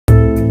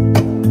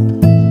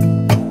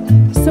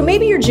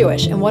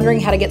Jewish and wondering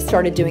how to get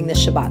started doing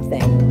this Shabbat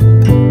thing.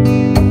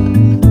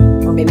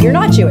 Or maybe you're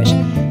not Jewish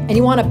and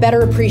you want to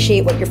better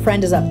appreciate what your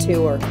friend is up to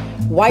or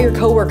why your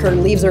coworker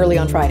leaves early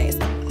on Fridays.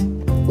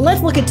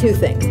 Let's look at two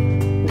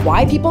things: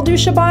 why people do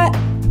Shabbat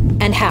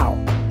and how.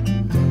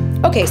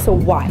 Okay, so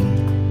why?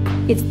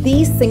 It's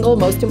the single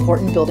most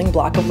important building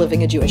block of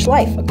living a Jewish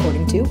life,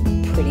 according to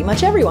pretty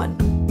much everyone.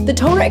 The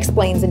Torah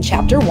explains in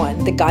chapter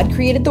 1 that God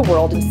created the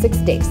world in 6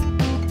 days,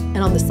 and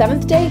on the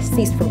 7th day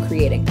ceased from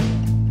creating.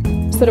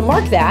 So to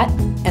mark that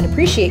and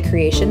appreciate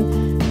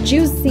creation,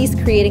 Jews cease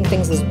creating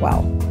things as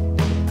well.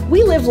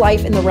 We live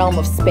life in the realm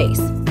of space,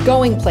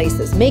 going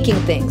places, making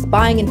things,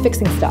 buying and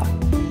fixing stuff.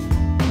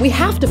 We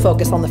have to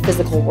focus on the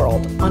physical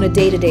world on a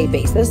day-to-day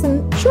basis,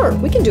 and sure,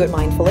 we can do it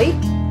mindfully.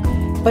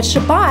 But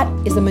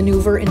Shabbat is a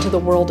maneuver into the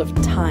world of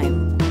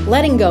time.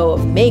 Letting go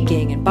of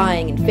making and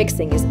buying and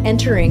fixing is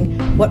entering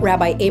what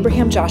Rabbi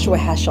Abraham Joshua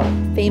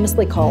Heschel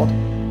famously called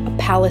a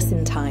palace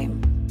in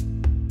time.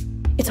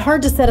 It's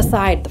hard to set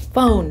aside the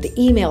phone, the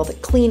email, the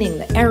cleaning,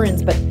 the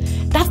errands, but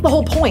that's the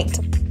whole point,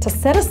 to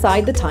set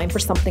aside the time for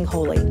something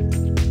holy.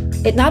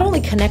 It not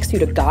only connects you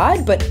to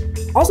God, but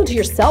also to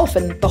yourself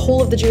and the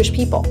whole of the Jewish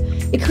people.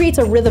 It creates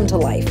a rhythm to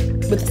life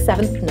with the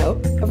 7th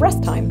note of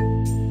rest time.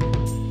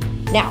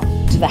 Now,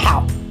 to the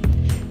how.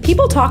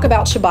 People talk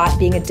about Shabbat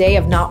being a day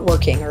of not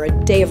working or a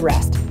day of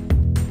rest.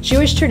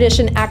 Jewish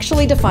tradition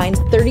actually defines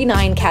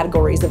 39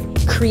 categories of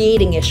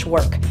creating-ish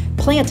work: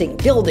 planting,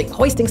 building,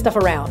 hoisting stuff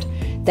around,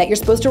 that you're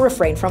supposed to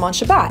refrain from on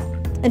Shabbat.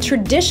 And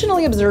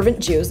traditionally observant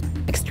Jews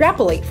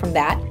extrapolate from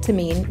that to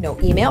mean no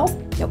emails,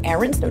 no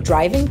errands, no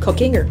driving,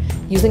 cooking, or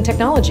using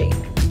technology.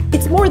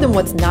 It's more than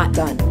what's not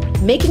done.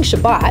 Making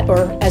Shabbat,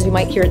 or as you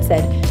might hear it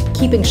said,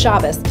 keeping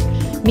Shabbos,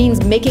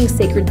 means making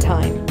sacred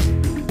time.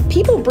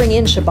 People bring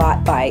in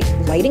Shabbat by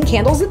lighting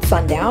candles at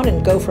sundown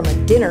and go from a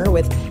dinner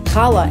with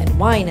challah and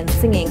wine and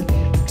singing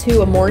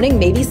to a morning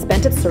maybe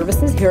spent at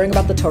services hearing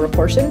about the Torah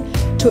portion,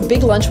 to a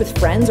big lunch with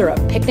friends or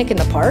a picnic in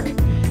the park.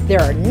 There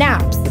are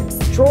naps and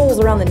strolls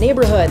around the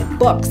neighborhood,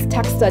 books,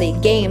 text study,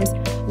 games,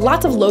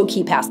 lots of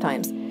low-key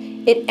pastimes.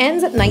 It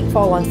ends at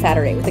nightfall on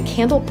Saturday with a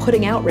candle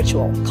putting out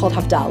ritual called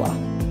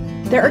Havdalah.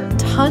 There are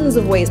tons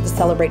of ways to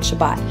celebrate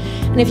Shabbat,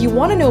 and if you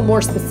want to know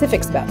more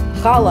specifics about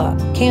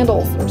challah,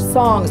 candles, or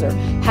songs, or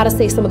how to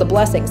say some of the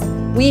blessings,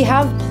 we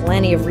have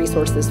plenty of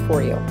resources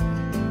for you.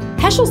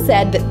 Heschel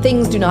said that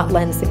things do not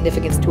lend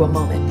significance to a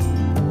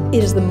moment.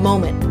 It is the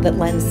moment that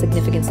lends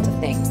significance to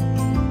things.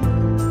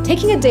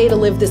 Taking a day to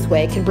live this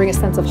way can bring a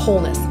sense of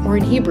wholeness, or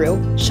in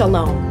Hebrew,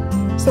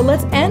 shalom. So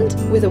let's end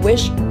with a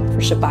wish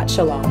for Shabbat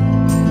Shalom.